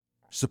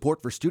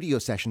Support for studio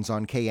sessions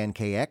on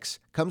KNKX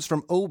comes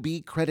from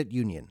OB Credit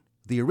Union,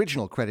 the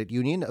original credit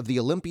union of the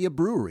Olympia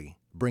Brewery,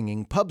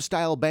 bringing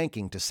pub-style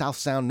banking to South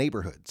Sound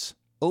neighborhoods.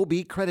 OB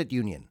Credit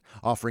Union,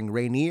 offering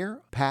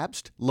Rainier,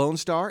 Pabst, Lone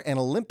Star, and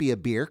Olympia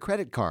beer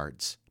credit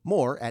cards.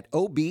 More at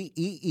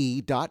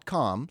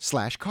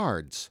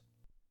obee.com/cards.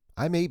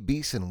 I'm Abe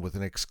Beeson with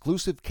an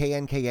exclusive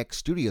KNKX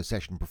studio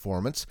session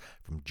performance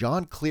from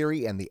Jon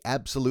Cleary and the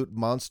Absolute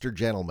Monster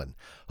Gentlemen,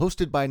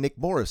 hosted by Nick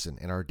Morrison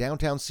in our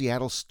downtown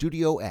Seattle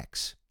Studio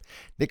X.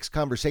 Nick's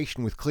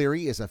conversation with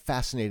Cleary is a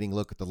fascinating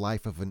look at the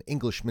life of an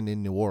Englishman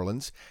in New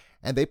Orleans,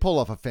 and they pull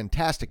off a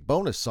fantastic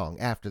bonus song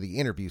after the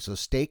interview, so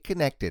stay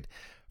connected.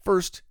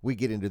 First, we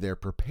get into their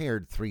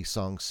prepared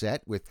 3-song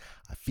set with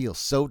I Feel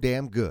So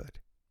Damn Good.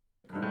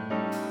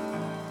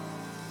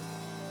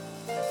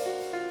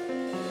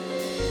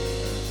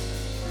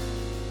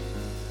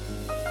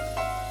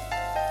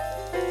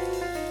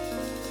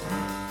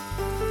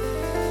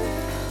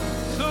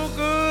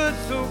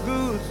 So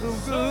good, so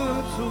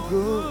good, so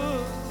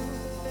good.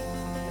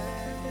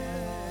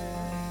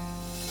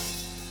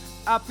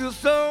 I feel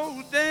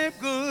so damn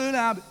good.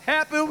 I'll be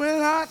happy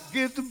when I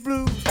get the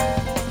blues.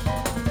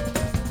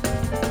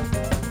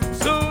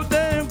 So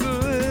damn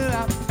good.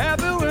 I'm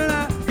happy when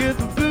I get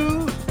the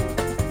blues.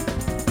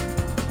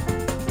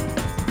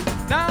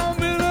 Now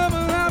I'm in love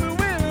and I'll be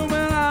winning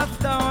when I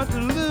start to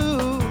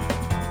lose.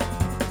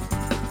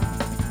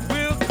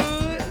 Real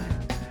good,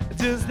 it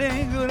just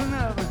ain't good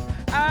enough.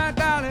 I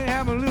gotta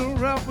have a little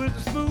rough with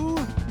the smooth.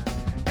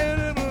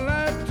 And little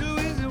life too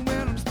easy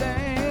when I'm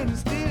standing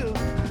still.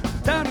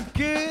 Time to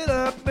get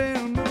up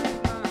and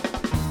move.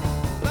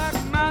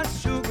 Like my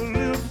sugar, a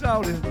little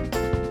salty.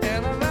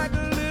 And I like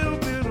a little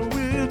bit of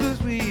winter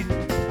sweet.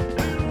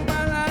 Little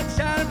my light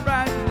shining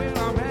bright when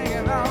I'm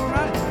hanging all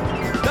right.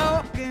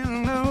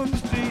 Talking on the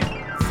street.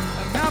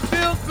 And I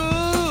feel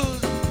good,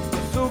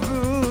 so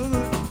good,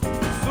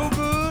 so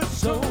good,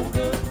 so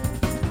good,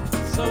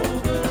 so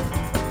good.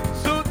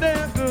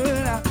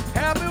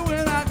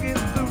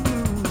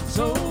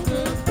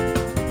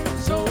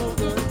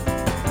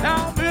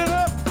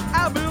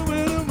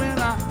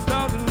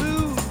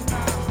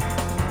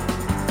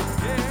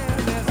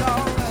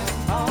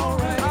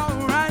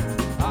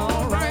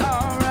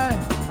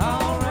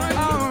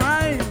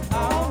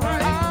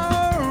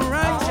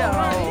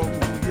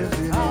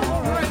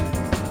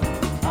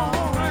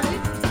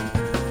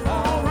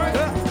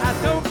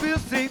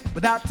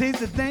 Without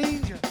taste of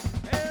danger,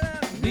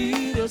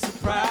 need a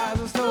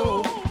surprise or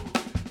so.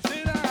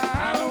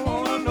 I don't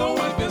wanna know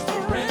if it's the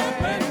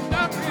red man.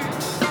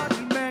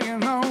 Nothing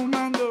banging on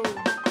my door.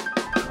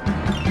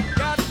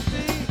 Got to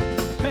see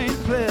pain,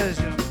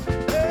 pleasure.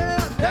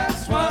 Yeah,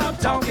 that's what I'm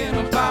talking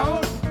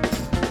about.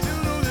 You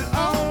know that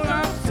all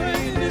I'm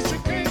saying is you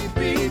can't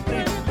be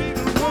the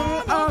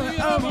one or the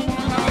other one.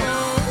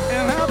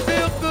 And I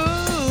feel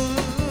good,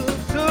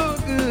 so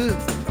good,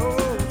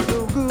 oh,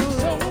 so good,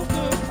 so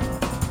good.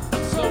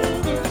 So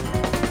good,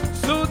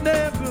 so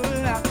damn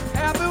good. I'm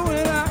happy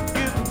when I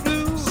get the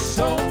blues.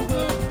 So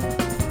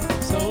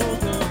good, so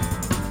good.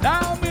 Now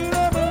I'm in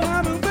love and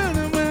I'm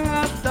winning when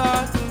I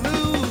start to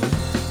lose.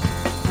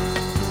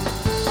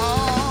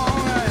 All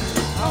right,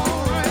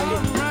 all right,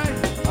 all right,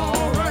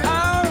 all right,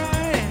 all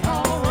right,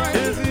 all right.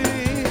 Yes, it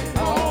is.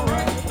 All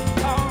right,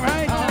 all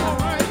right, all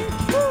right.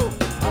 Woo.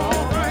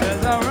 All right,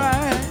 that's all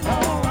right.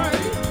 All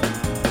right,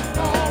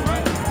 all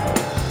right,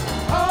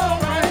 all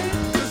right.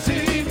 This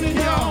evening,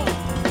 y'all.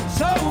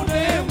 So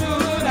damn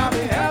good, I'll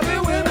be happy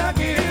when I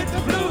get the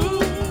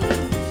blues.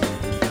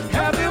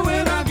 Happy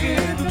when I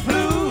get the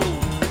blues.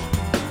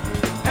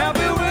 Happy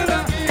when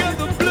I get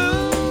the blues.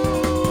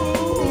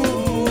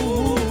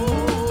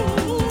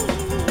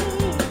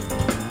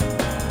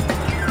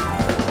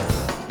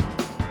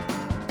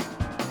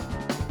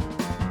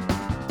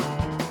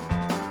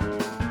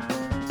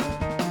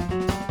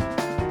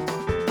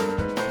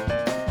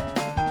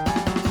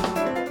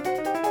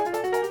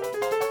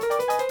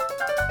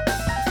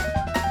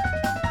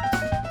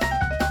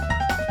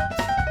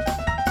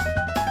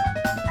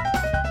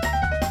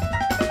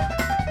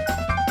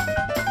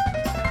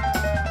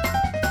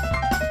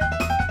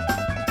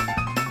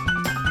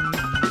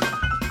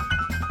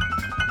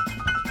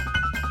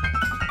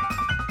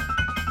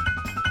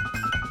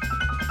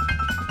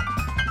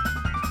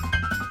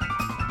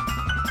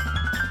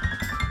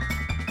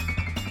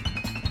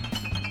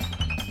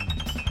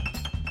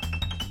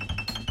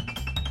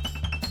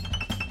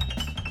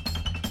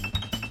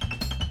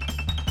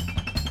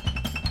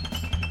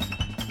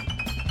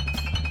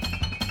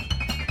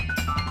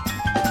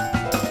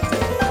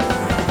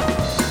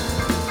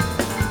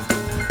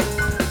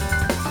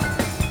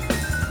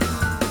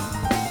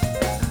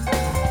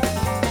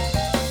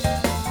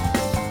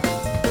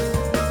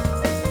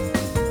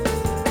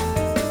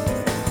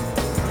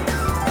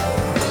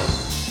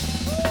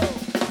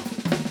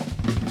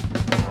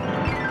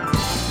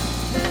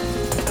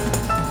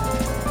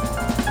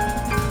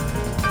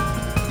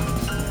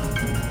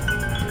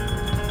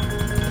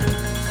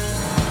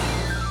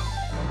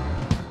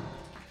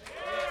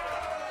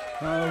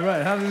 All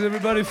right, how does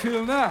everybody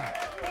feel now?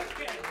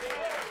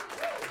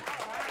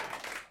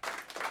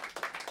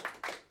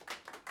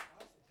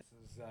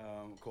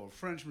 called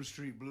Frenchman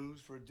Street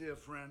Blues for a dear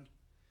friend.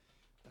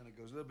 And it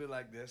goes a little bit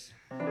like this.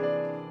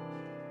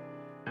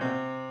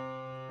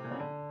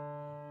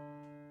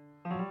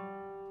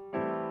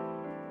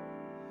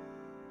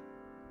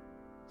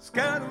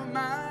 Scatter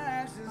my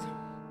ashes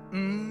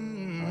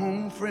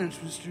on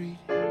Frenchman Street.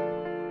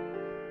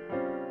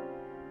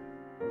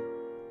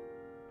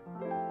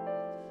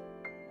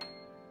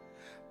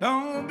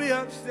 Don't be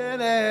upset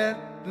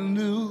at the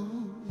news.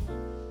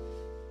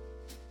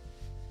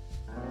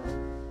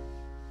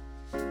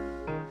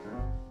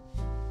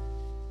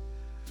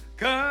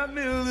 Cut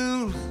me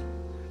loose,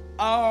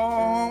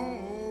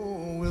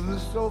 oh, with a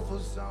sofa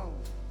song.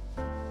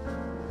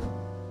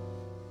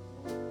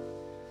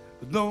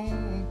 But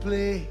don't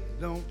play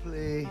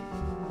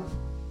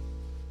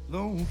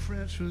no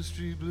Frenchman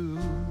Street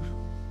Blues.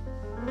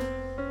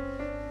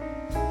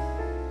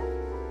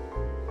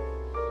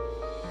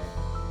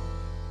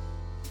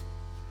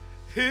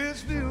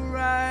 Hits me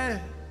right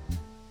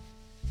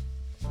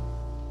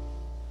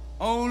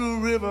on the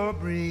river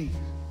breeze.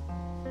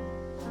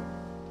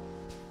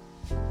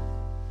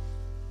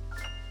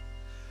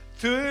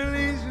 To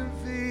Elysian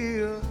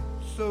field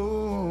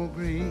so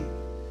green.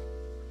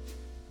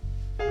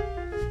 And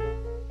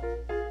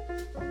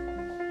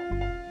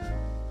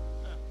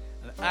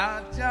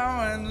I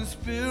join the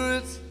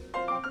spirits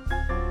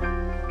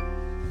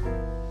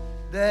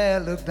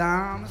that look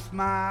down and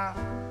smile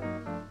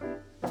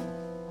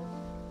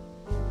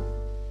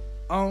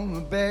on the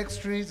back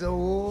streets of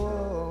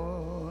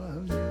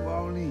old New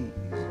Orleans.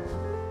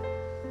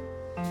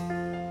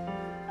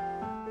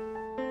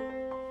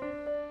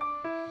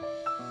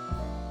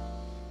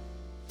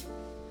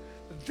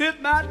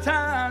 Did my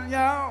time,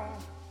 y'all,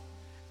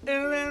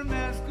 in that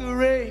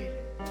masquerade.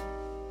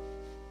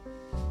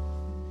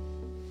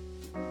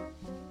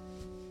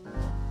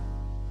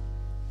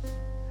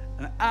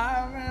 And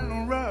I ran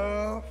the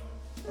rough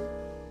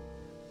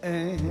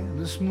and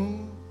the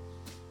smooth.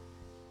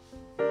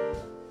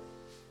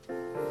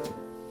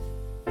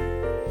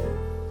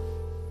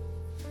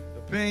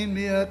 Paint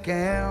me a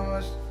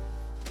canvas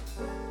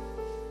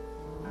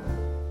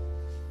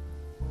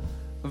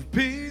of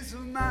peace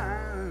of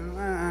mind,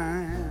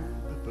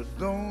 but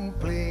don't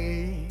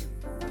play.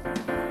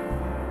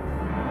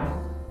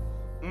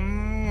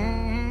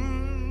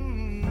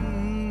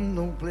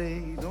 Don't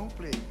play, don't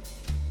play.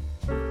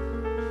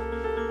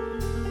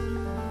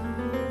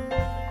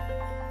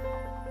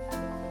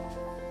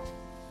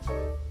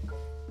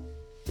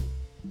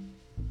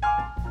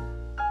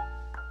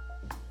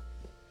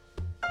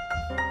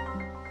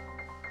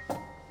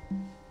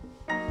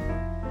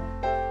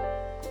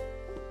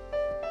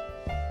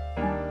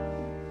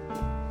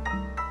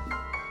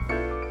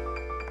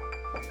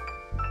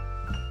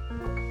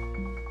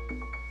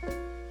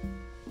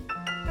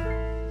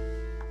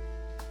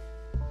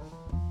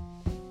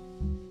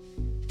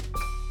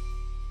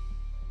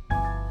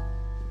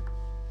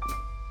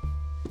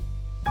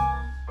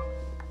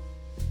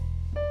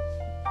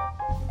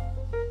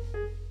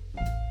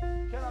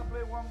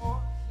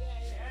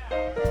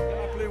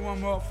 One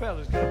more,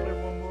 fellas. Can I play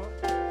one more?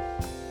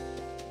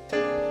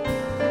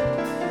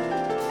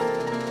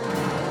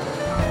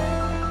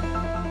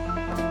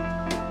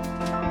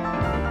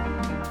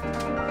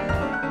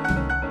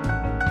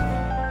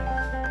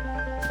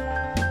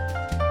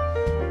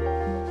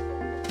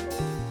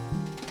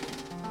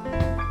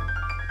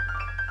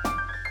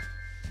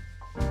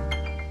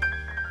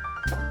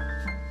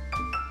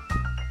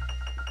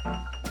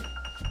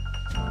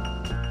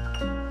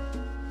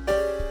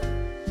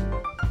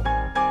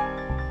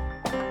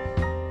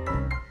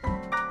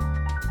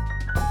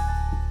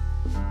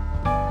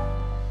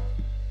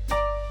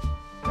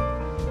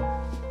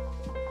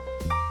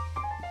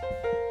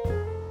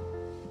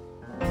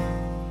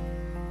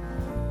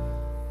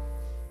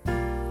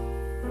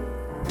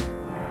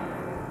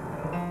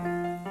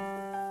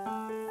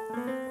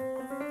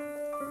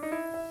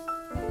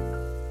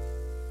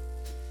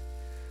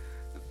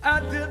 I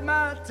did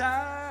my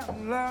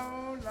time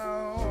long,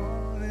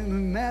 long in the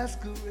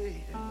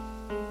masquerade.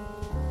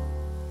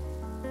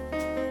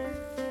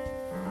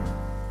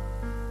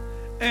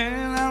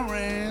 And I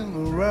ran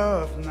the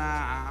rough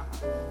now,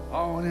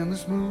 all in the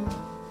smooth.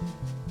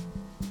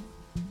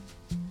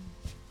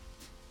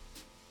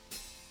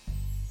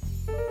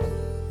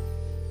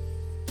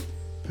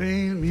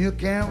 Paint me a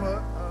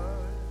canvas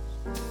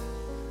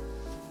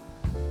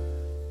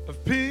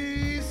of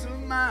peace of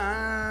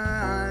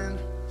mind.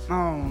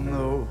 Oh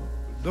no,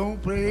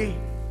 don't play.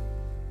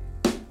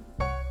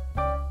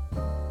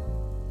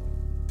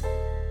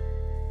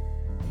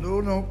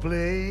 No, don't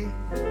play.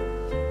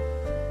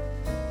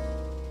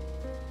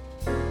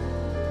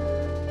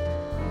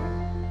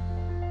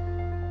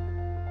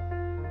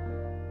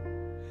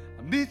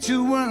 I meet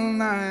you one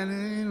night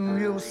in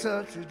your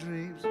sultry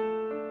dreams.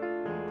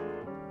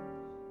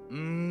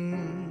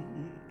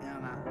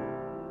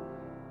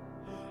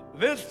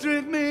 Let's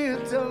drink me a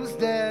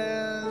toast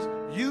as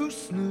you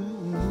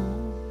snooze.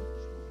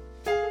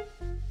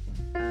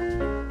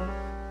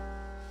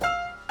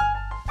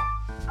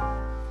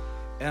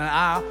 And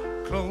I'll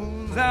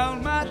close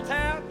out my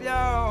tap,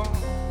 y'all,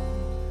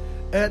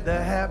 at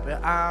the happy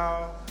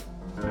hour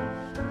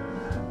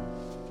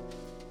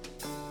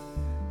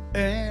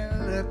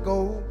and let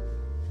go.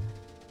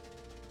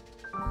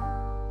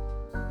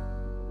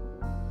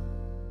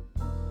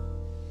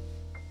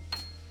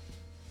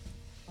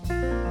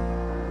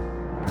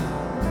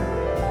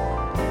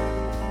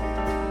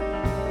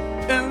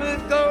 And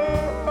let go.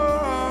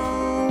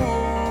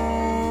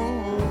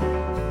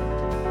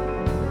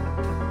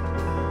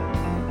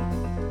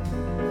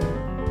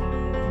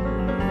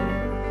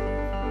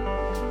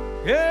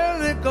 Yeah,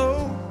 let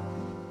go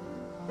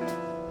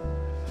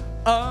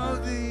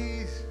of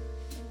these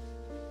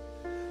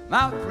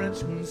Mount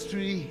Frenchman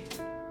Street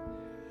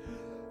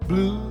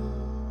blues.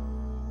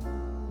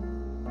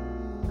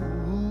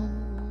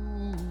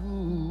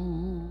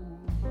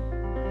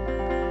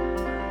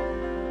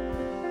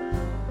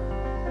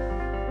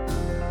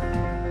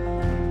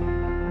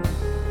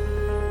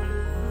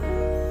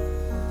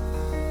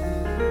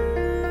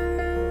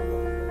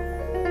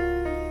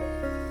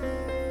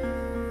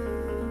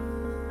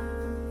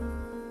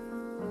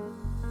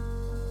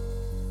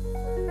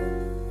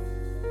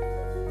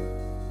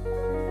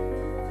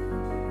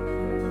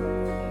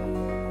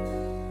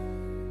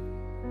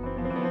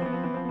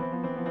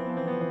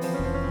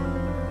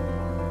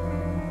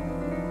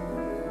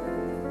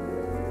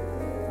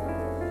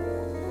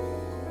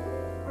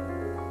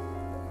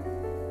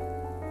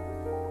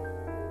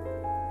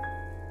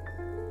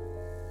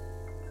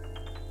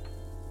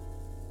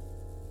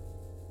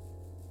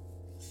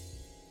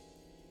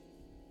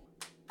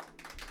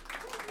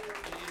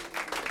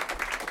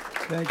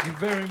 Thank you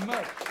very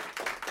much.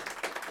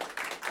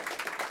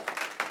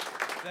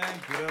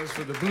 Thank you. That was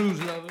for the blues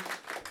lovers.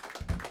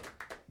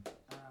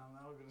 Now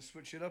we're going to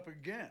switch it up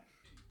again.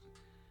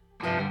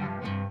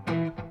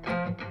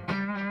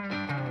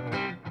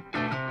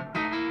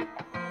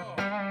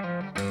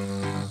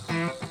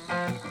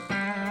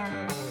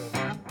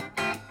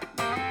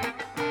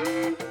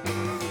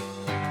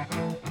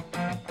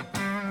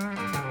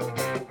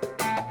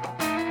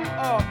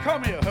 Oh,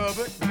 come here,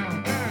 Herbert.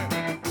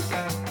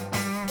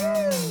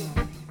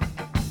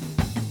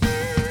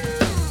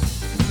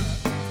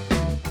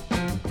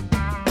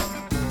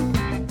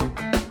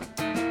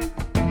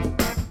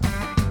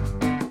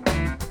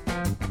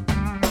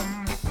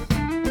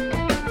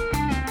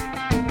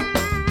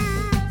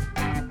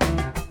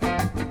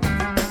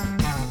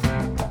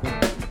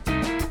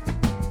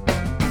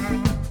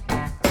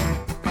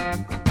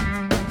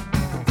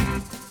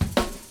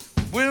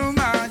 Well,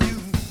 now you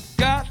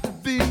got to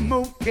be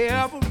more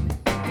careful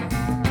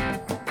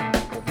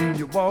when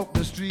you walk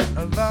the street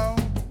alone.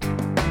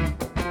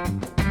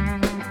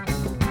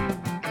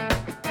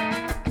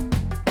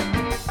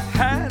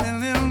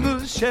 Hiding in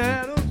the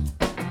shadows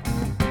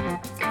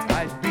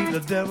might be the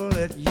devil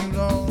that you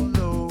don't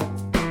know.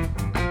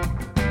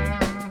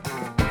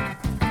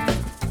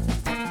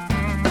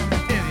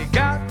 And you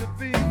got to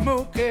be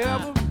more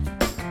careful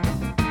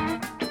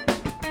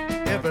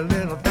every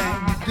little thing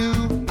you do.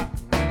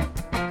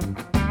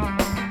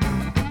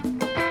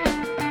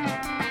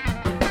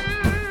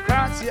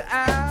 Cross your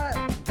eyes,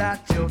 dot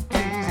your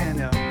T's, and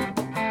you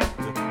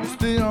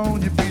stay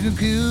on your P's and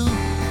Q's.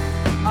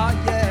 Oh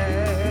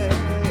yeah.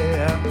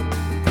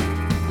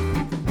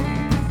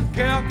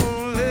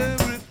 Careful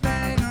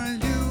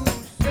everything you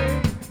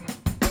say.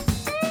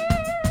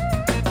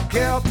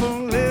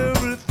 Careful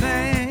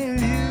everything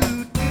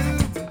you do.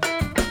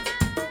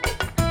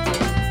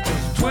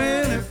 Just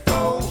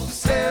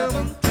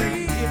 24/7,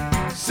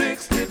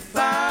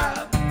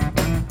 365.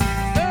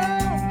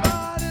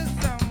 Somebody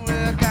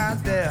somewhere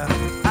got their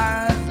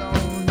eyes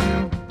on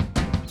you.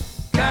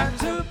 Got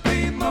to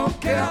be more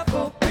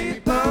careful,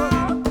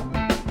 people.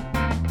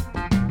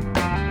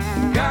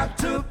 Got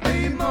to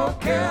be more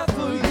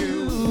careful,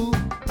 you.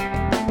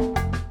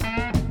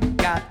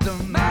 Got to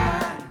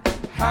mind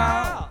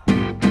how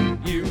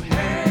you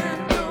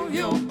handle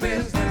your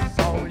business.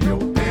 All your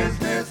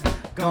business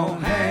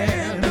gon'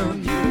 handle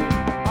you.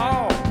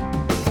 Oh.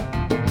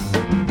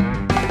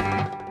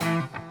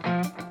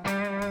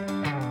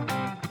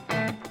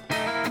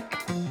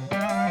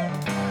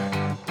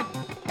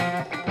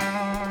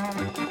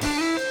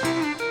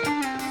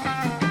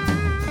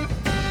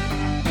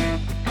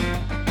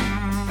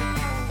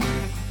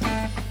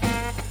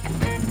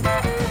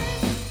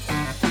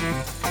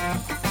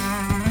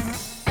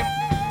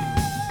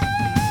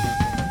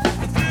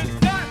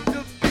 Got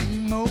to be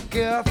more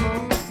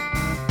careful.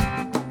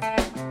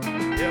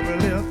 Every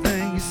little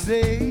thing you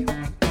say.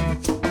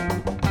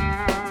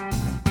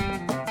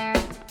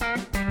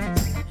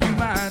 You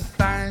might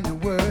find your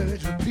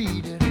words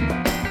repeated,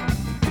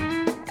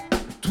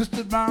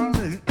 twisted round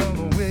the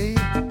other way.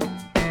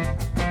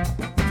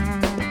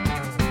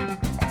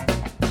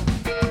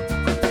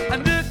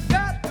 And you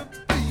got to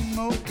be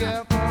more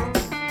careful.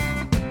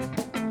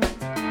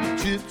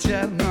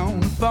 Chit-chatting on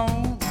the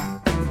phone.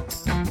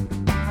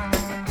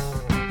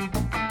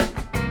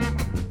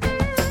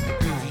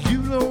 'Cause you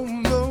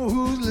don't know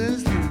who's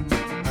listening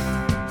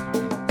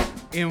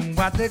and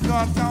what they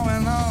got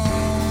going on.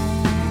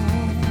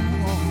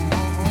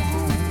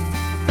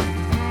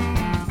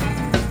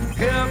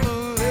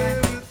 Careful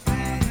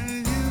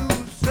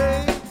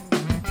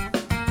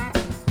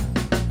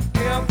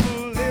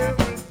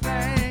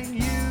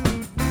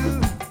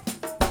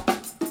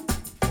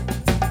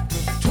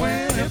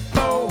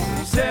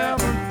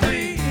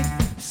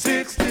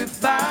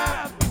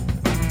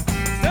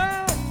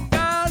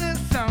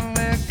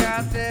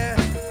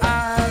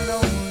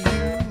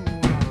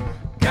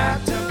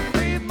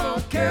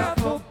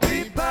careful,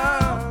 people.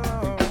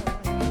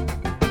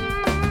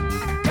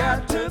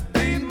 Got to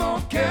be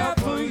more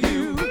careful,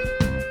 you.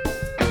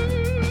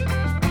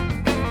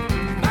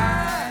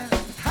 Mind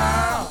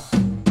how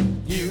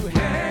you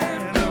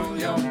handle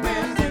your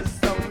business,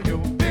 so your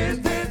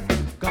business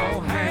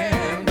gon'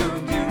 handle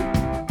you.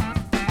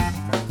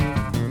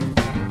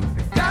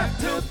 Got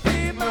to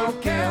be more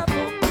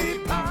careful,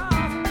 people.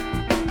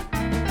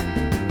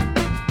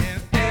 In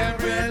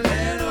every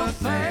little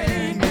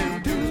thing you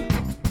do,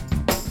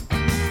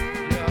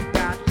 you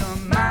got to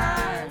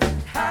mind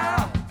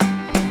how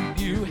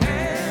you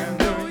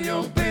handle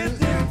your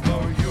business,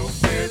 for your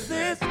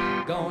business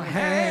gon'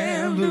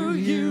 handle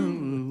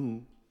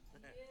you.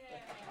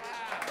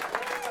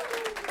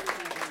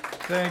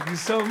 Thank you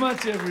so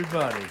much,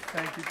 everybody.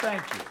 Thank you,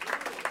 thank you.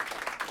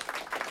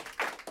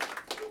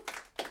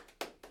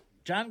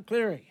 Jon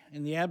Cleary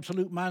in the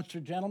Absolute Monster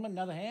Gentleman.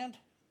 Another hand.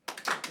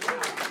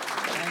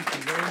 Thank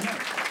you very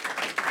much.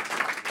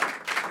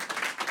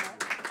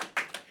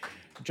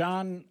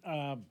 Jon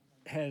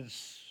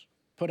has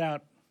put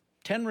out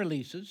 10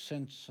 releases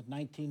since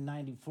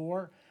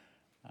 1994,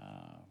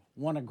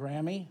 won a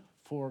Grammy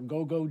for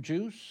Go-Go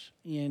Juice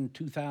in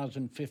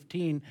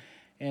 2015,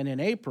 and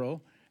in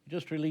April,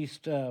 just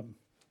released a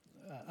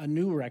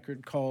new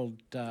record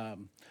called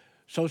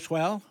So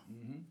Swell.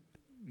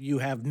 You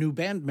have new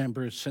band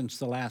members since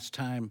the last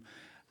time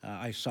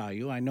I saw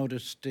you. I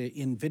noticed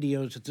in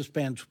videos that this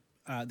band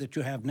that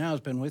you have now has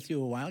been with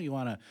you a while. You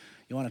wanna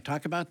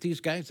talk about these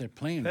guys? They're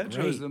playing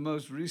Pedro great. is the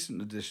most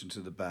recent addition to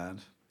the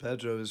band.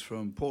 Pedro is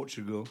from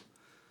Portugal,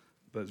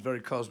 but is a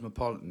very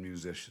cosmopolitan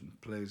musician.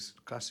 Plays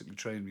classically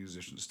trained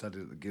musician,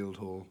 studied at the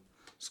Guildhall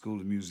School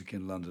of Music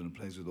in London, and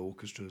plays with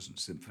orchestras and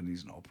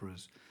symphonies and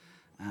operas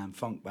and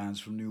funk bands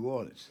from New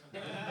Orleans.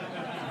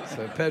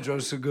 So Pedro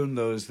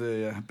Segundo is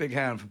the big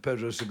hand for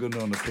Pedro Segundo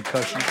on the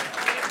percussion.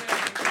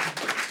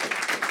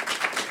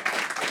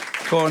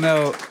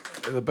 Cornell,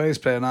 the bass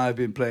player, and I have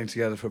been playing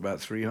together for about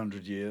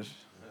 300 years.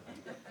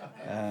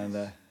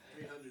 And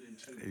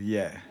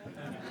yeah.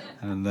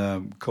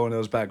 And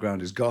Cornell's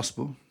background is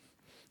gospel.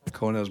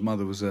 Cornell's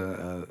mother was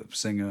a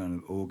singer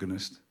and an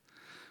organist.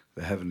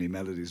 The Heavenly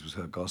Melodies was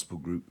her gospel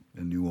group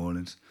in New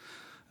Orleans.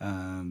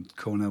 And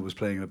Cornell was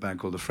playing in a band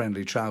called the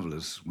Friendly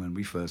Travelers when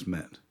we first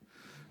met.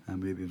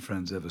 And we've been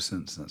friends ever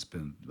since. That's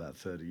been about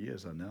 30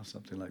 years now,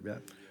 something like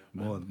that.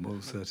 More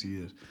than 30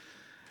 years.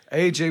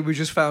 AJ, we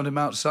just found him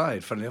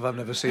outside. Funny enough, I've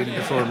never seen him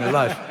before in my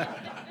life.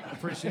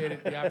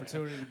 Appreciated the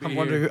opportunity to be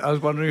I was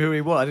wondering who he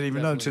was. I didn't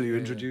even know until you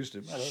introduced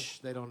him. Shh,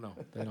 they don't know.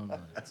 They don't know.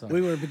 It's all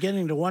We were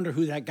beginning to wonder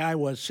who that guy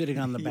was sitting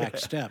on the back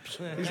steps.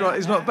 He's right.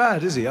 He's not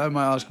bad, is he? I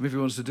might ask him if he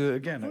wants to do it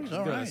again. He's right.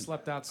 all I right.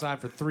 slept outside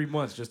for 3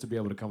 months just to be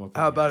able to come up.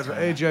 How about it for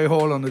AJ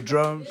Hall on the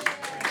drums?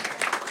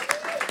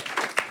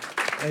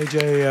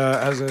 AJ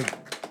has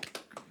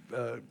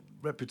a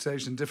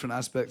reputation, different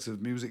aspects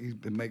of music. He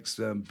makes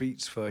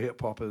beats for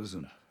hip hoppers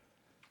and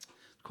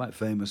quite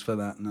famous for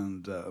that,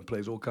 and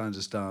plays all kinds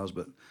of styles,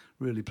 but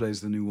really plays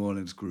the New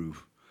Orleans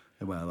groove.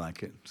 The way I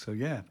like it. So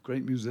yeah,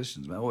 great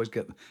musicians. I always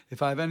get.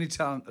 If I have any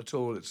talent at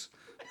all, it's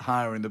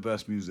hiring the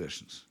best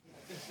musicians.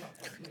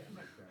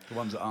 The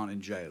ones that aren't in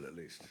jail, at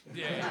least.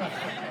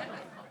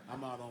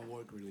 I'm out on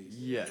work release.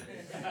 Yeah.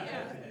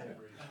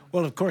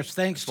 Well, of course,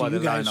 thanks That's to why you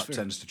the guys. lineup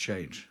tends to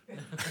change.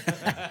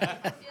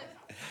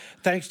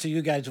 Thanks to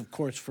you guys, of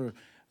course, for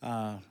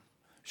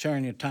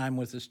sharing your time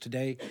with us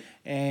today.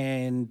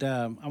 And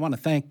I want to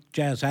thank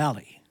Jazz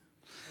Alley.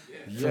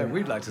 Yeah,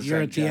 we'd like to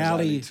You're thank at the Jazz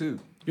alley too.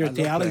 You're I at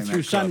the love alley playing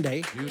through that club.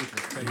 Sunday.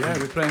 Beautiful. Yeah,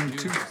 we're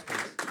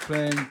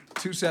playing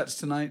two sets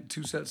tonight,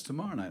 2 sets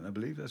tomorrow night, I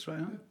believe. That's right,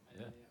 huh?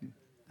 Yeah.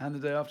 And the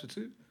day after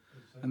too.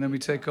 And then we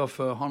take off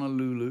for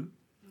Honolulu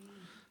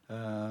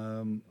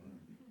to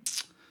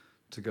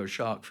go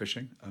shark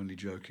fishing. Only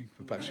joking.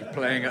 We're actually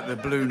playing at the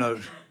Blue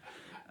Note.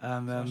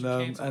 And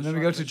then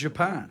we go to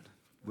Japan,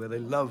 where they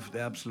love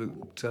the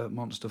absolute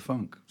monster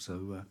funk.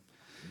 So,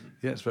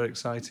 yeah, it's very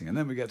exciting. And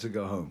then we get to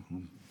go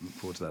home. Look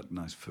forward to that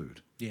nice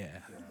food. Yeah.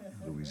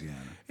 Louisiana.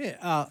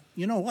 Yeah.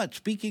 You know what?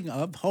 Speaking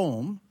of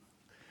home,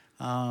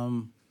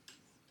 a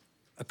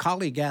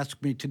colleague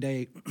asked me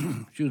today.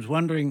 She was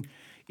wondering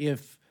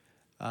if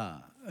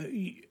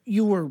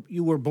you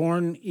were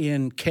born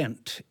in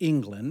Kent,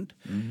 England,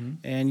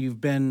 and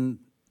you've been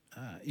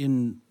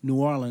in New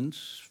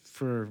Orleans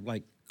for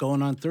like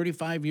going on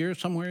 35 years,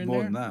 somewhere in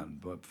More there. than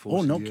that, but 40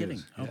 Oh, no years.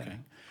 kidding. Yeah. Okay.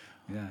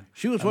 Yeah.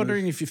 She was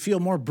wondering if you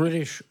feel more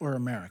British or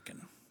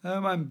American.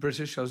 I'm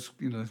British. I was,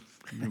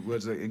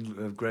 words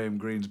of Graham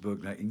Greene's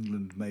book, like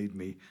England made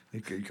me.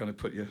 You kind of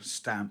put your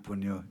stamp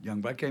when you're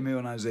young. But I came here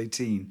when I was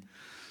 18.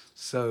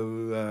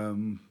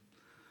 So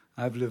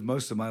I've lived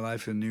most of my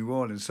life in New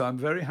Orleans. So I'm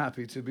very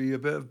happy to be a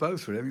bit of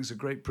both, really. I think it's a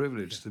great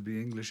privilege to be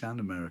English and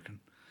American.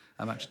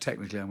 I'm an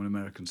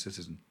American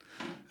citizen.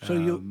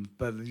 So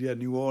But yeah,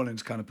 New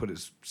Orleans kind of put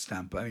its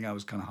stamp. I think I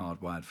was kind of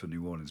hardwired for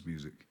New Orleans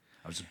music.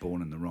 I was just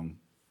born in the wrong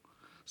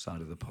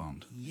side of the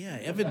pond. Yeah,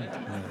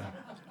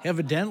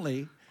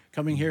 evidently,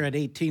 coming here at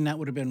 18, that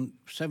would have been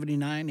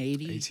 79,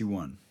 80?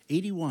 81.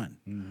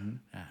 81.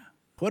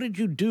 What did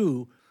you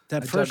do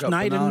That I first dug up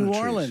night in banana New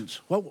trees.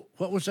 Orleans,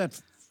 what was that?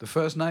 The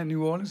first night in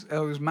New Orleans, it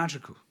was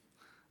magical.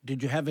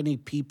 Did you have any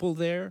people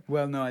there?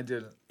 Well, no, I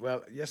didn't.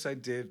 Well, yes, I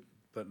did,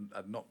 but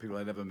not people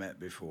I'd ever met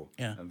before.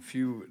 Yeah. A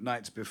few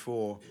nights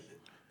before,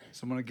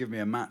 someone had given me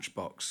a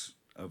matchbox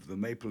of the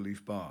Maple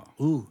Leaf Bar.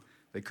 Ooh.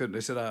 They couldn't.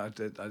 They said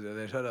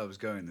they'd heard I was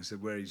going. They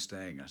said, "Where are you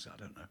staying?" I said, "I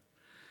don't know."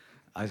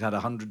 I had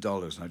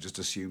 $100, and I just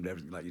assumed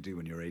everything like you do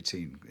when you're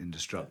 18,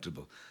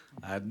 indestructible.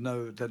 I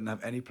didn't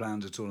have any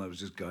plans at all. I was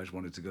just guys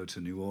wanted to go to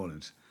New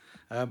Orleans,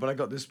 but I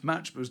got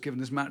was given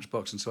this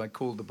matchbox, and so I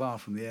called the bar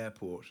from the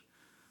airport,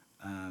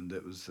 and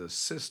it was the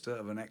sister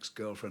of an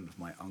ex-girlfriend of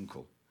my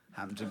uncle.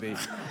 Happened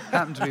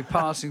to be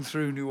passing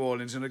through New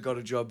Orleans, and had got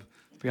a job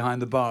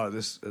behind the bar at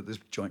this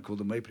joint called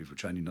the Maple Leaf,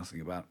 which I knew nothing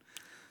about,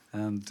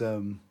 and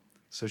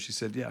so she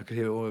said, "Yeah, I could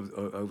hear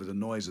over the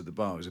noise of the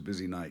bar. It was a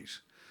busy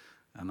night."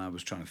 And I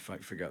was trying to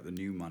figure out the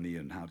new money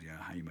and how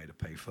you made a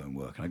payphone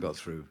work. And I got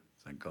through,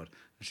 thank God.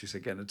 And she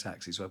said, "Get in a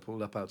taxi." So I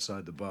pulled up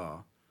outside the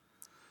bar,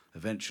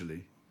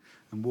 eventually,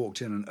 and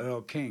walked in. And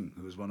Earl King,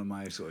 who was one of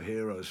my sort of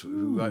heroes,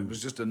 who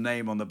was just a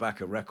name on the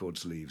back of record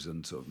sleeves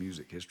and sort of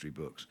music history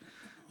books,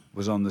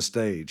 was on the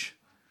stage.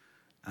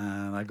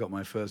 And I got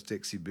my first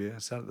Dixie beer,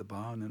 sat at the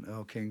bar, and then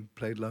Earl King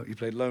played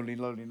Lonely,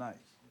 Lonely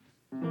Nights.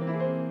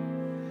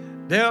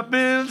 There have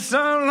been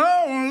some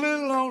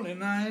lonely, lonely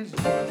nights.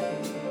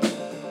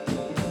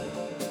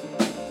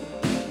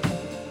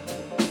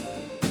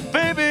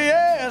 Baby,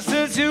 yeah,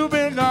 since you've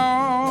been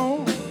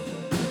gone,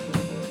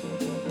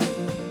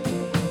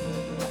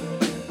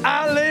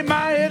 I lay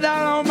my head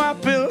down on my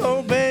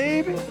pillow,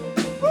 baby.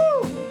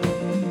 Woo!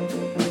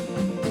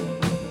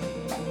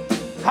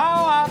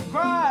 How I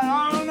cried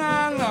all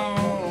night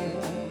long.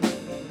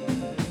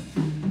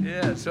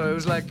 Yeah, so it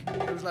was like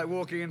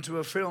walking into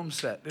a film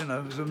set, you know,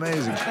 it was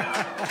amazing.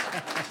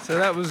 So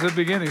that was the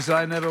beginning, so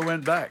I never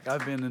went back.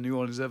 I've been in New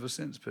Orleans ever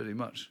since, pretty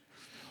much.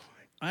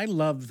 I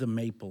love the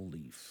Maple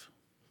Leaf.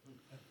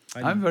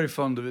 I'm very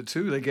fond of it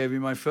too. They gave me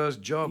my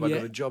first job. I Yeah.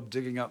 got a job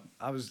digging up.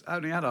 I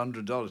only had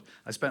 $100.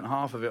 I spent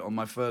half of it on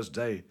my first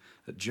day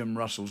at Jim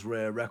Russell's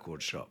Rare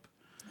Record Shop.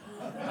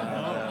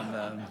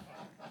 And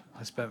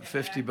I spent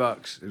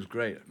 $50. It was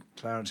great.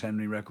 Clarence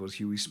Henry records,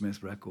 Huey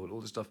Smith record,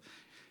 all this stuff.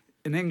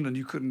 In England,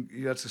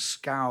 you had to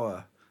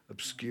scour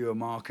obscure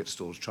market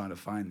stalls trying to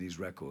find these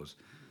records.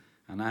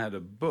 And I had a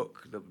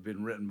book that had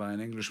been written by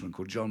an Englishman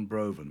called John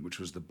Broven, which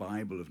was the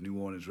Bible of New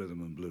Orleans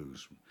rhythm and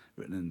blues,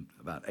 written in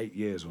about 8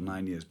 years or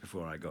 9 years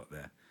before I got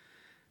there.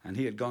 And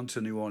he had gone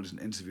to New Orleans and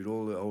interviewed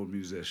all the old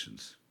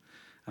musicians.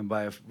 And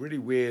by a really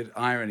weird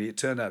irony, it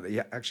turned out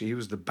that he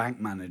was the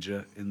bank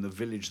manager in the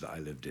village that I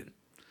lived in.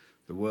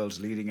 The world's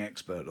leading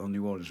expert on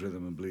New Orleans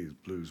rhythm and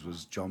blues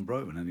was John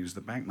Broven, and he was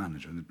the bank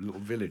manager in the little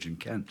village in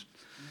Kent.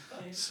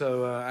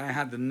 So I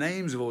had the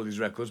names of all these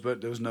records, but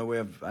there was no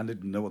way I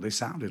didn't know what they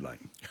sounded like.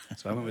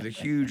 So I went with a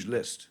huge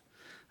list.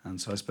 And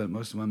so I spent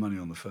most of my money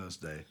on the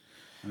first day.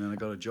 And then I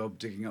got a job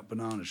digging up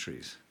banana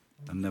trees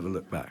and never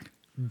looked back.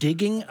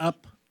 Digging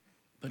up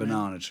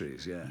Banana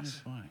trees, yes. That's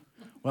fine.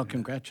 Well,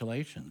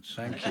 congratulations.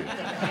 Thank you.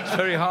 It's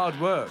very hard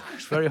work.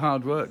 It's very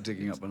hard work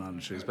digging up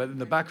banana trees. But in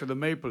the back of the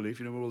Maple Leaf,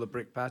 you know, where all the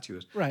brick patio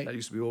is, Right. that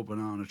used to be all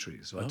banana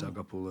trees. So I dug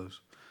up all those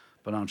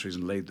banana trees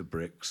and laid the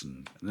bricks.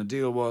 And the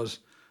deal was,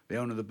 the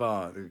owner of the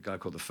bar, the guy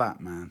called the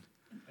Fat Man,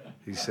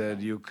 he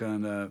said, "You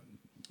can,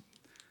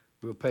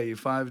 we'll pay you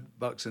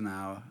 $5 an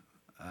hour,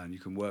 and you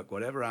can work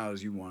whatever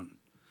hours you want.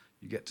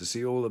 You get to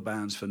see all the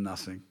bands for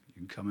nothing. You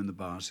can come in the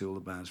bar and see all the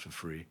bands for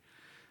free.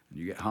 And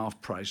you get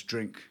half-price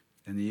drink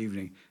in the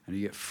evening, and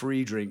you get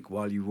free drink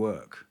while you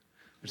work."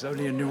 It's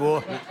only in New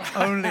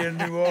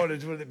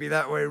Orleans will it be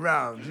that way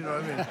round, you know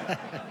what I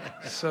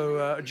mean?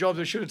 So a job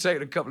that should have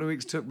taken a couple of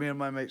weeks took me and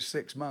my mate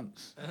 6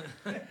 months.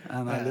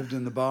 And I lived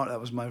in the bar.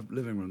 That was my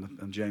living room.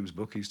 And James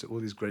Book, all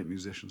these great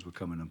musicians would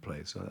come in and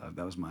play. So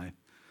that was my...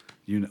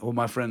 all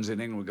my friends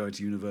in England were going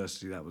to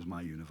university. That was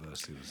my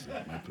university, was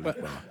the Maple Leaf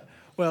Bar.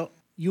 Well,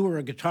 you were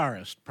a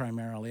guitarist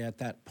primarily at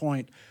that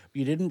point.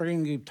 You didn't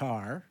bring a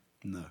guitar.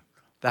 No.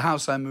 The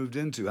house I moved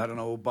into had an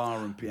old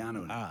bar and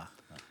piano in it.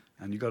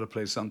 And you got to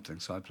play something,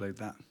 so I played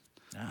that.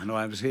 I know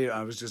I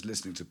was just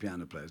listening to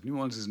piano players. New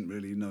Orleans isn't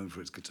really known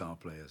for its guitar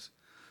players,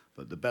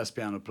 but the best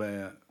piano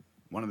player,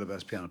 one of the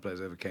best piano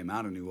players ever came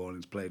out of New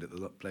Orleans, played at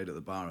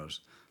the bar I was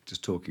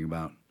just talking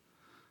about.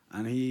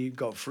 And he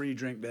got free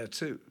drink there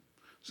too.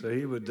 So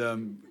he would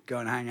go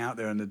and hang out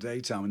there in the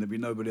daytime, and there'd be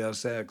nobody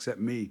else there except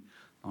me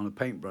on a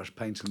paintbrush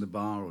painting the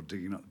bar or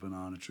digging up the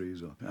banana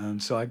trees.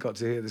 And so I got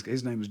to hear this.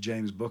 His name was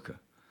James Booker.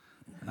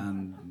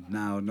 And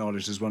now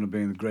acknowledged as one of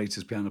being the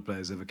greatest piano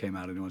players ever came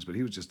out of New Orleans. But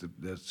he was just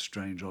a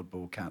strange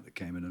oddball cat that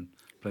came in and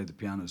played the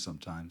piano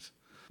sometimes.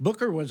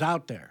 Booker was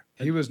out there.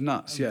 He was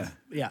nuts, yeah.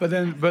 Yeah.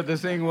 But the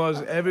thing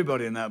was,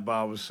 everybody in that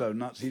bar was so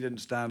nuts. He didn't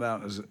stand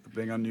out as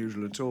being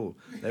unusual at all.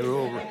 They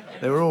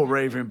were all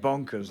raving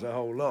bonkers, the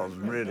whole lot of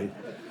them, really,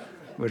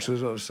 which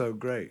was what was so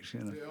great,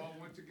 you know. They all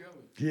went together.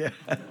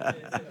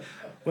 Yeah.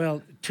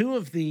 Well, two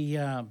of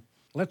the,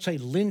 let's say,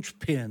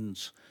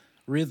 linchpins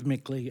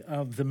rhythmically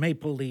of the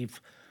Maple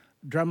Leaf,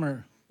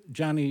 drummer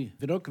Johnny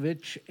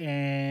Vidokovich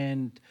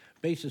and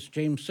bassist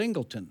James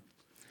Singleton.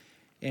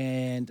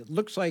 And it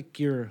looks like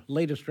your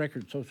latest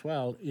record, So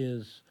Swell,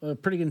 is a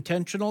pretty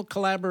intentional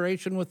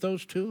collaboration with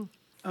those two.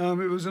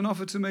 It was an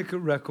offer to make a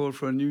record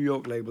for a New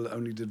York label that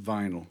only did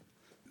vinyl.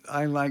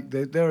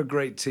 They're a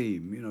great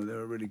team. You know,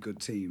 they're a really good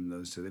team,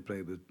 those two. They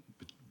played with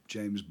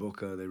James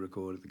Booker. They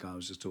recorded the guy I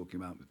was just talking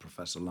about with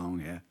Professor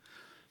Longhair.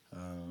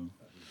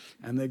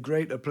 And they're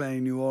great at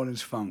playing New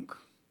Orleans funk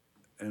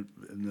in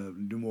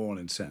the New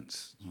Orleans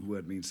sense. The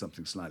word means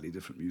something slightly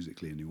different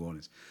musically in New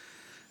Orleans.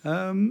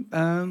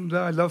 And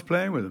I love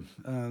playing with them.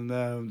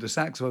 And the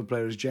saxophone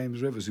player is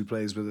James Rivers, who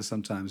plays with us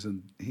sometimes,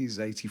 and he's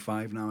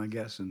 85 now, I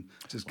guess, and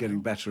just getting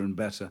better and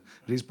better.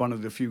 But he's one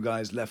of the few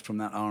guys left from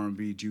that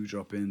R&B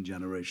dewdrop-in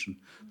generation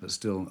that's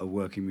still a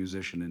working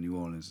musician in New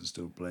Orleans and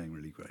still playing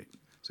really great.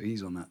 So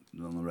he's on the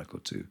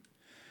record too.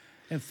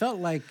 It felt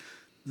like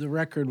the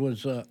record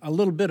was a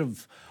little bit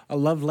of a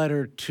love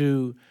letter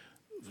to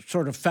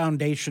sort of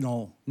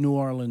foundational New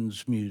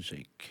Orleans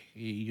music.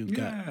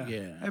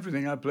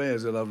 Everything I play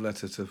is a love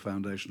letter to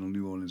foundational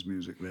New Orleans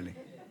music, really.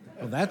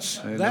 Well,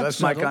 that's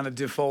my kind of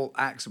default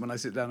accent when I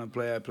sit down and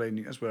play.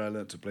 That's where I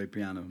learned to play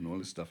piano and all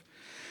this stuff.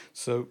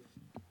 So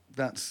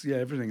that's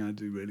everything I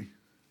do really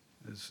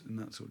is in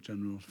that sort of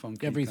general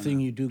funky. Everything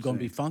you do gonna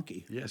be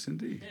funky. Yes,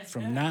 indeed.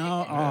 From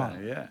now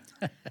on. Yeah.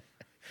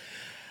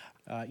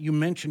 You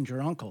mentioned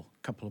your uncle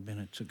a couple of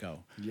minutes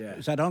ago. Yeah.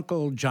 Is that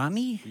Uncle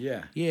Johnny?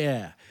 Yeah.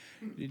 Yeah.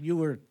 You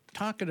were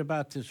talking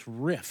about this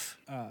riff,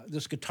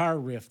 this guitar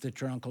riff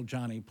that your Uncle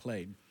Johnny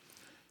played.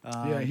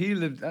 He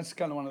lived. That's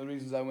kind of one of the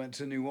reasons I went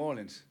to New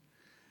Orleans.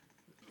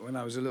 When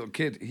I was a little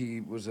kid,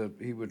 he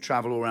would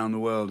travel all around the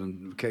world,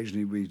 and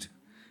occasionally we'd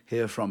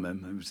hear from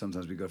him. And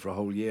sometimes we'd go for a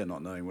whole year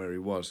not knowing where he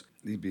was.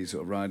 He'd be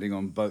sort of riding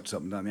on boats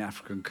up and down the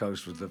African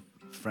coast with the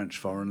French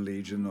Foreign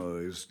Legion, or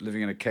he was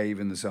living in a cave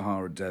in the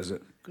Sahara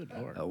Desert. Good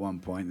Lord. At one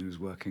point, he was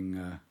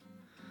working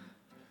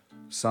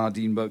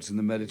sardine boats in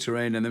the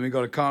Mediterranean. And then we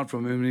got a card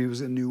from him, and he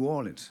was in New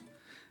Orleans.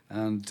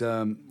 And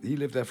he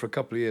lived there for a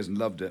couple of years and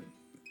loved it.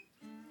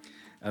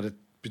 At a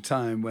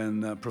time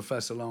when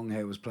Professor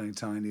Longhair was playing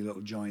tiny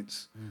little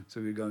joints.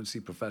 So we'd go and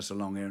see Professor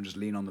Longhair and just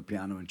lean on the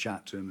piano and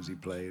chat to him as he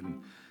played.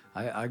 And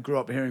I grew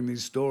up hearing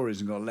these stories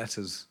and got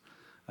letters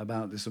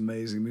about this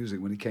amazing music.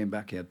 When he came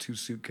back, he had 2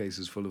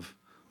 suitcases full of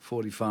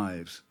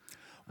 45s.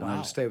 And I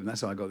would stay with him.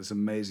 That's how I got this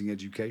amazing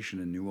education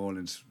in New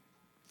Orleans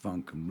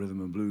funk and rhythm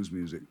and blues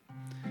music.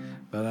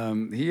 But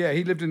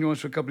he lived in New Orleans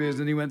for a couple of years,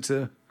 and he went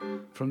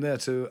from there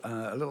to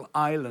a little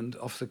island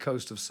off the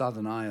coast of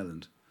Southern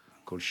Ireland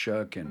called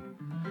Shirkin,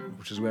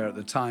 which is where at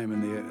the time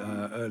in the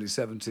early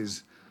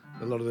 70s,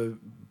 a lot of the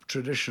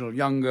traditional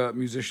younger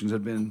musicians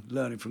had been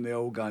learning from the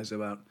old guys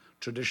about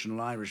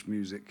traditional Irish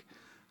music.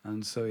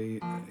 And so he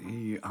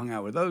hung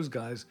out with those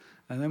guys.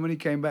 And then when he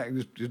came back,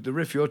 the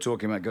riff you're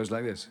talking about goes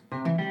like this.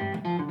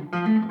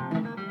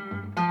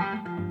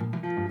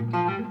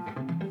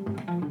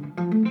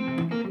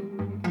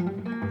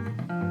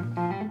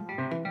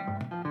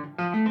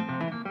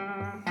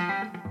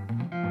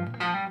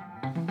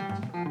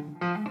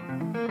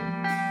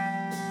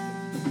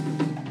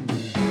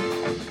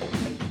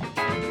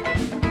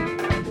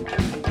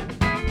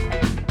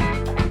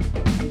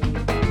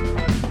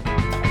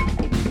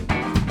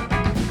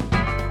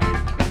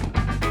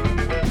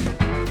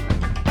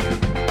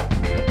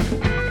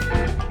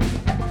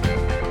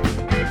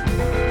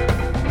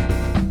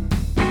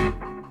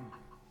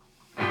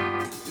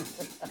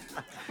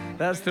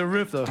 That's the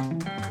riff, though.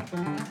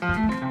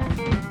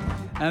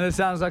 And it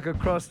sounds like a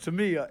cross, to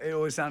me, it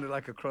always sounded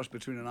like a cross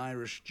between an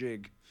Irish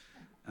jig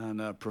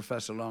and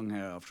Professor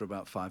Longhair after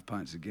about 5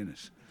 pints of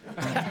Guinness.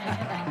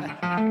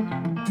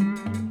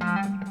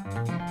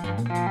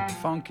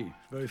 Funky,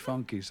 very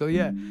funky. So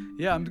yeah,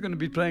 I'm going to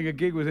be playing a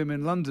gig with him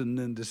in London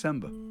in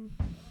December.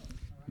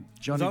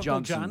 Johnny Uncle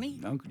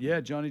Johnson.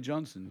 Johnny? Johnny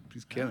Johnson.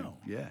 He's killing. Wow.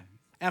 Yeah.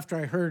 After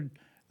I heard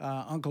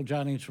Uncle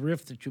Johnny's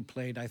riff that you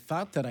played, I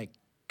thought that I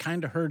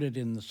kind of heard it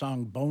in the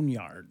song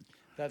Boneyard.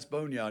 That's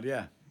Boneyard,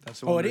 yeah. That's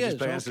the Oh, one it that he's is?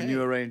 playing. It's a Okay.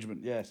 new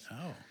arrangement, yes.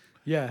 Oh.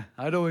 Yeah,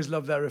 I'd always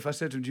loved that riff. I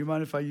said to him, do you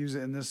mind if I use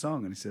it in this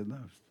song? And he said no.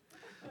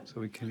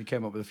 So he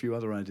came up with a few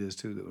other ideas,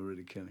 too, that were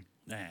really killing.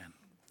 Man.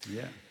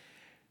 Yeah.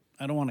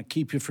 I don't want to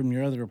keep you from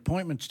your other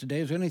appointments today.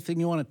 Is there anything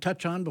you want to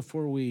touch on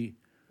before we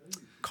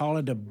call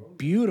it a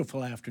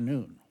beautiful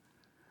afternoon?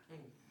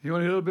 You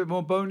want a little bit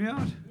more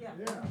Boneyard? Yeah.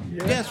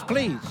 Yes,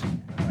 please.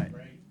 Right.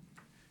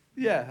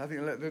 Yeah, I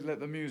think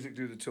let the music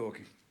do the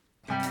talking.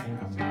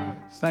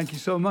 Thank you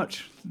so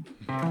much.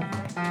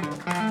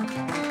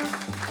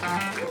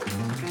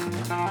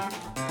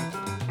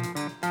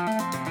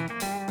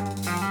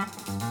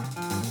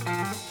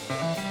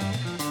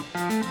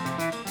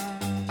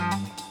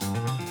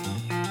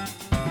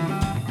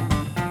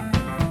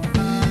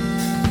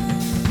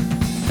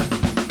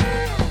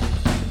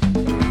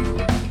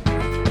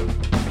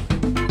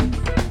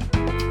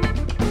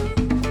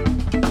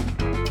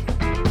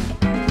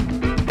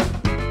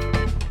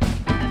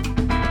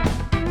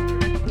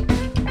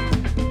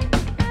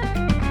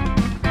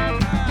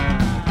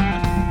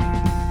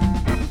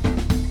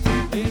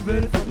 Ain't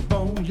ready for the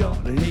bone.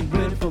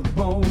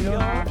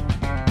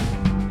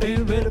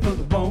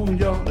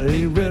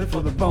 ready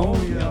for the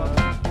boneyard.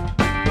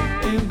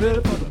 Ain't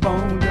ready for the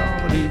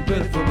boneyard. Ain't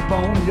ready for the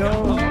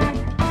boneyard.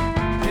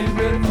 Ain't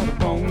ready for the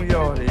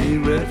boneyard.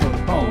 Ain't ready for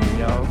the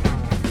boneyard.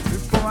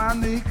 Before I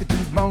make it to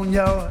the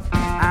boneyard,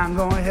 I'm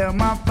gonna have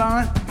my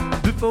fun.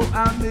 Before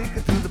I make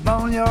it to the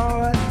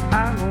boneyard,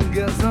 I'm gonna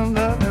get some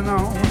loving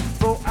on.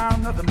 Before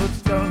I'm nothing but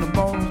skull and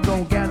bones,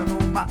 don't get it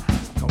on my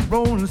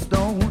rolling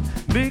stone.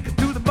 Make it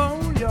to the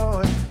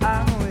boneyard,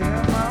 I'm gonna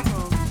have my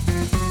fun.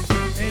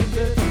 Ain't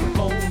ready for the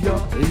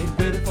boneyard, ain't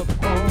ready for the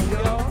boneyard.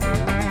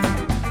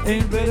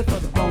 Ain't ready for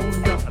the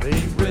boneyard,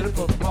 ain't ready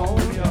for the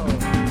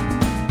boneyard.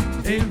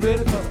 Ain't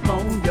ready for the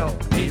boneyard,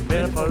 ain't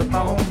ready for the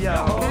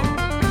boneyard.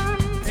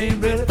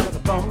 Ain't ready for the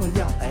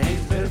boneyard,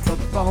 ain't ready for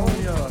the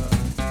boneyard.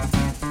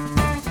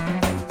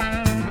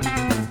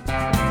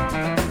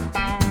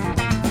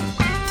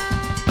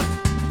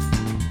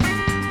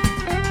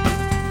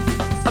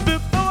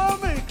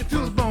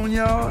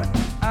 Boneyard,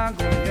 I'm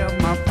gonna have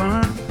my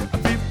fun.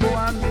 Before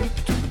I make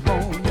it to the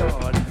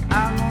boneyard,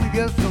 I'm gonna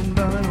get some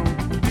done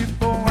on.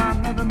 Before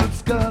I'm nothing but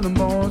skull and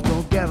bones,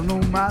 don't get no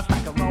mice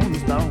like a rolling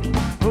stone.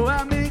 Before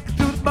I make it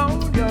to the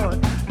boneyard,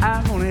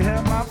 I'm gonna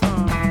have my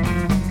fun.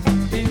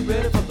 Ain't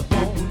ready for the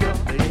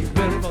boneyard, ain't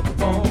ready for the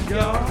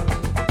boneyard.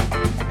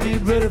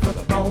 Ain't ready for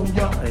the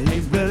boneyard,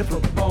 ain't ready for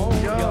the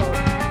boneyard.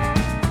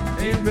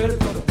 Ain't ready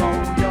for the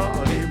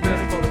boneyard, ain't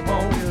ready for the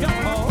boneyard.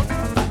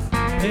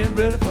 Ain't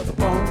ready for the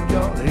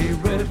boneyard,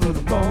 ain't ready for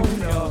the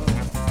boneyard.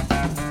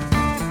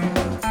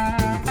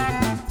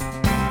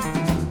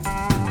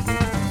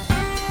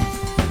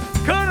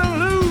 Cut 'em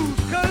loose,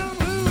 cut 'em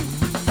loose.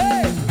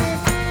 Hey,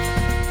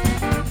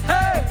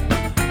 hey,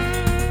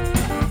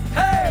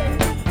 hey,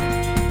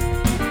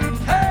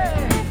 hey.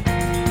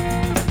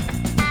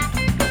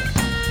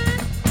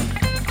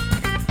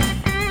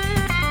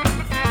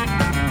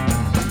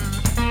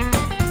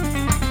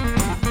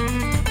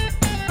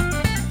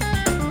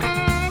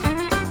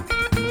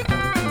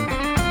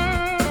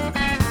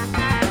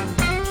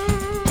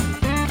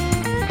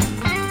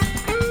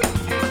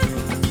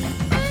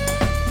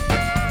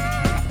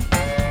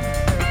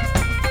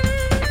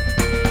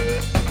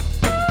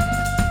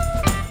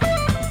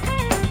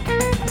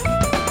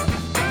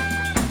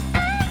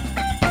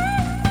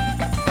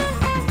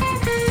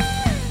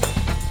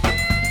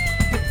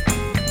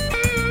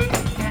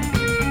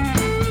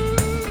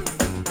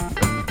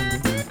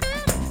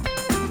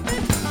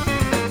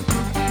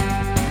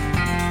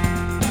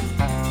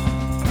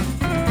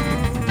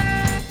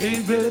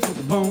 Ain't ready for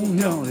the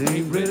boneyard,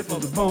 ain't ready for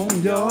the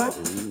boneyard.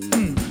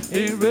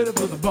 Ain't ready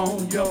for the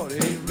boneyard,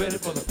 ain't ready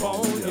for the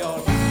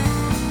boneyard.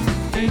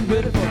 Ain't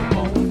ready for the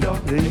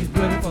boneyard, ain't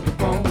ready for the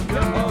boneyard.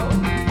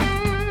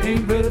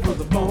 Ain't ready for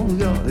the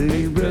boneyard,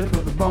 ain't ready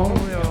for the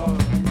boneyard.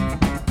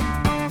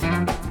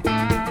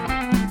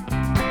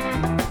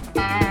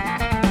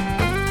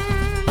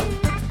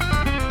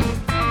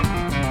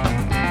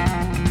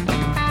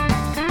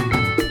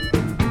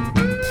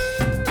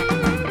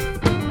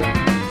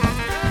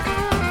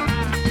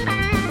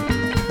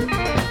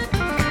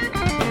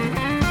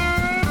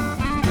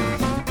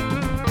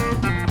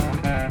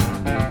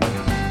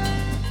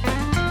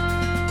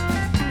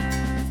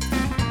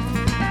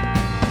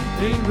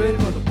 Ain't ready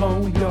for the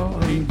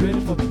boneyard, ain't ready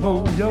for the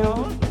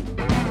boneyard.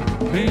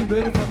 Ain't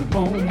ready for the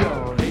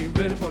boneyard, ain't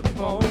ready for the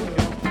boneyard.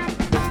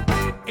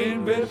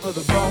 Ain't ready for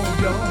the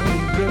boneyard,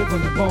 ain't ready for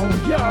the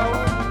boneyard.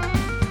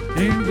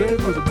 Ain't ready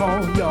for the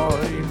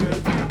boneyard, ain't ready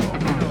for the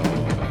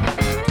boneyard.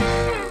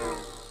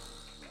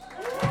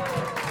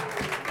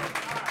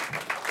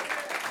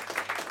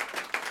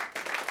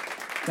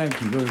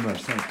 Thank you very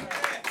much. Thank you.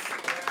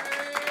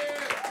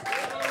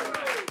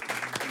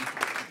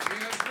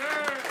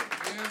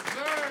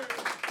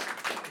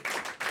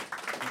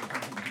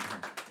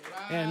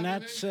 And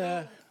that's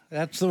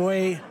the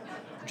way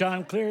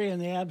Jon Cleary and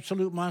the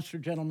Absolute Monster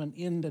Gentlemen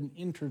end an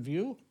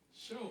interview.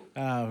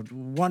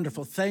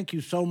 Wonderful. Thank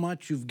you so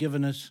much. You've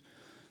given us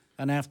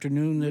an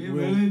afternoon that We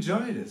we'll... really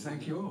enjoyed it.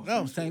 Thank you all.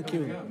 Oh, thank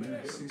you.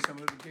 See some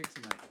of the gigs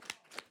tonight.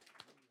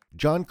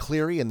 Jon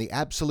Cleary and the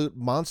Absolute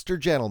Monster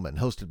Gentlemen,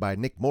 hosted by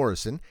Nick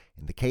Morrison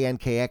in the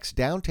KNKX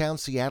Downtown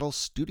Seattle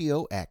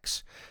Studio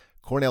X.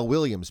 Cornell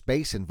Williams,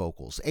 bass and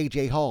vocals.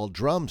 A.J. Hall,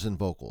 drums and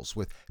vocals,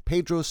 with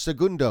Pedro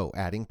Segundo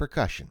adding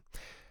percussion.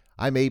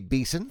 I'm Abe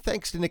Beeson.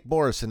 Thanks to Nick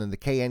Morrison and the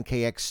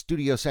KNKX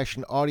studio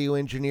session audio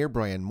engineer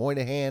Brian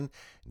Moynihan,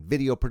 and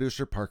video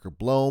producer Parker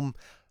Blome.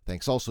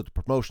 Thanks also to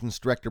promotions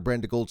director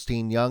Brenda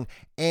Goldstein-Young,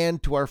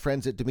 and to our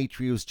friends at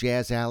Demetriou's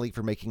Jazz Alley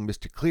for making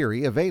Mr.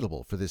 Cleary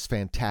available for this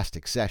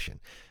fantastic session.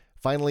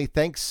 Finally,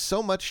 thanks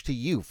so much to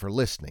you for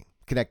listening.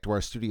 Connect to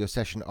our studio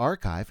session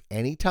archive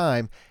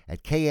anytime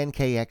at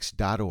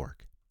knkx.org.